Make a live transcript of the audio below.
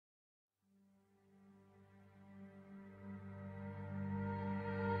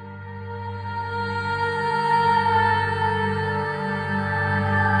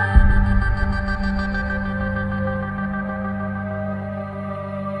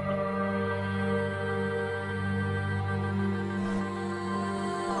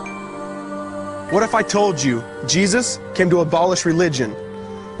What if I told you Jesus came to abolish religion?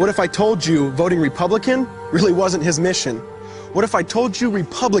 What if I told you voting Republican really wasn't his mission? What if I told you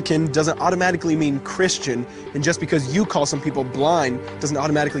Republican doesn't automatically mean Christian, and just because you call some people blind doesn't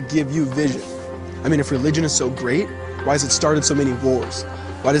automatically give you vision? I mean, if religion is so great, why has it started so many wars?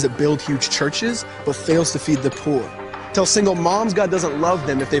 Why does it build huge churches but fails to feed the poor? Tell single moms God doesn't love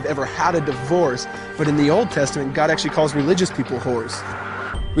them if they've ever had a divorce, but in the Old Testament, God actually calls religious people whores.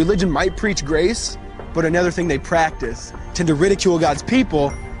 Religion might preach grace, but another thing they practice. Tend to ridicule God's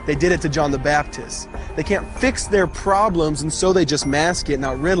people. They did it to John the Baptist. They can't fix their problems, and so they just mask it,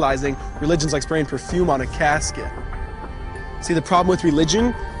 not realizing religion's like spraying perfume on a casket. See, the problem with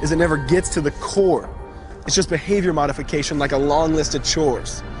religion is it never gets to the core. It's just behavior modification, like a long list of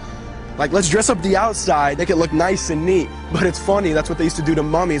chores. Like, let's dress up the outside, make it look nice and neat. But it's funny, that's what they used to do to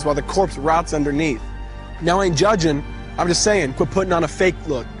mummies while the corpse rots underneath. Now, I ain't judging, I'm just saying, quit putting on a fake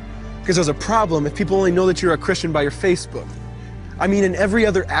look. Because there's a problem if people only know that you're a Christian by your Facebook. I mean, in every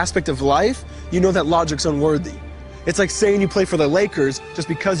other aspect of life, you know that logic's unworthy. It's like saying you play for the Lakers just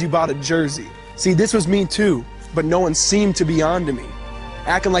because you bought a jersey. See, this was me too, but no one seemed to be on to me.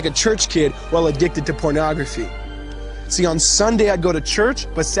 Acting like a church kid while addicted to pornography. See, on Sunday I'd go to church,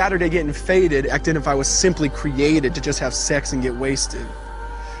 but Saturday getting faded, acting if I was simply created to just have sex and get wasted.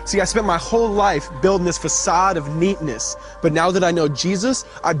 See, I spent my whole life building this facade of neatness, but now that I know Jesus,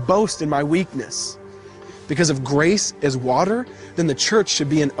 I boast in my weakness. Because if grace is water, then the church should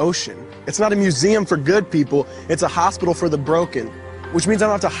be an ocean. It's not a museum for good people, it's a hospital for the broken. Which means I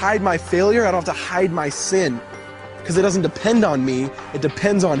don't have to hide my failure, I don't have to hide my sin. Because it doesn't depend on me, it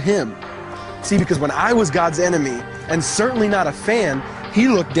depends on Him. See, because when I was God's enemy, and certainly not a fan, He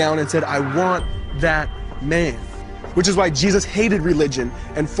looked down and said, I want that man. Which is why Jesus hated religion,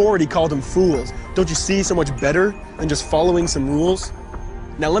 and for it He called them fools. Don't you see so much better than just following some rules?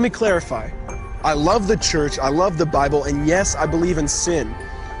 Now let me clarify. I love the church, I love the Bible, and yes, I believe in sin.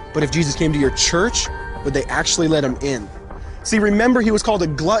 But if Jesus came to your church, would they actually let Him in? See, remember He was called a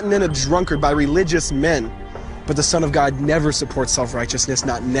glutton and a drunkard by religious men. But the Son of God never supports self-righteousness,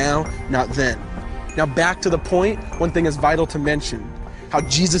 not now, not then. Now back to the point, one thing is vital to mention. How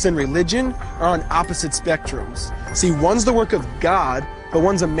Jesus and religion are on opposite spectrums. See, one's the work of God, but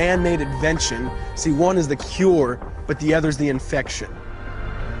one's a man-made invention. See, one is the cure, but the other's the infection.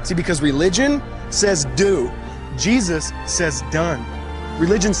 See, because religion says do, Jesus says done.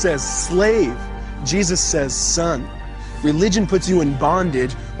 Religion says slave, Jesus says son. Religion puts you in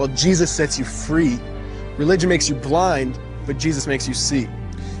bondage, while Jesus sets you free. Religion makes you blind, but Jesus makes you see.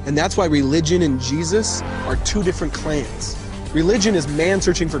 And that's why religion and Jesus are two different clans. Religion is man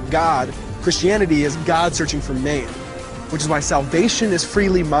searching for God. Christianity is God searching for man. Which is why salvation is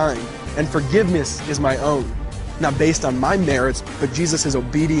freely mine, and forgiveness is my own. Not based on my merits, but Jesus'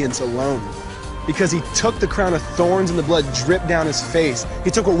 obedience alone. Because He took the crown of thorns and the blood dripped down His face.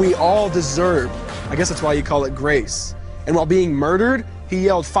 He took what we all deserved. I guess that's why you call it grace. And while being murdered, He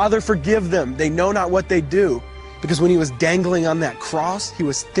yelled, Father, forgive them. They know not what they do. Because when He was dangling on that cross, He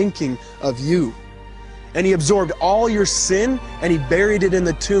was thinking of you. And He absorbed all your sin, and He buried it in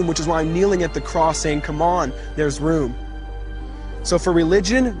the tomb, which is why I'm kneeling at the cross saying, come on, there's room. So for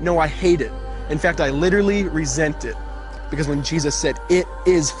religion, no, I hate it. In fact, I literally resent it. Because when Jesus said, it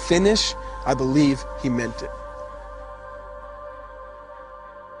is finished, I believe He meant it.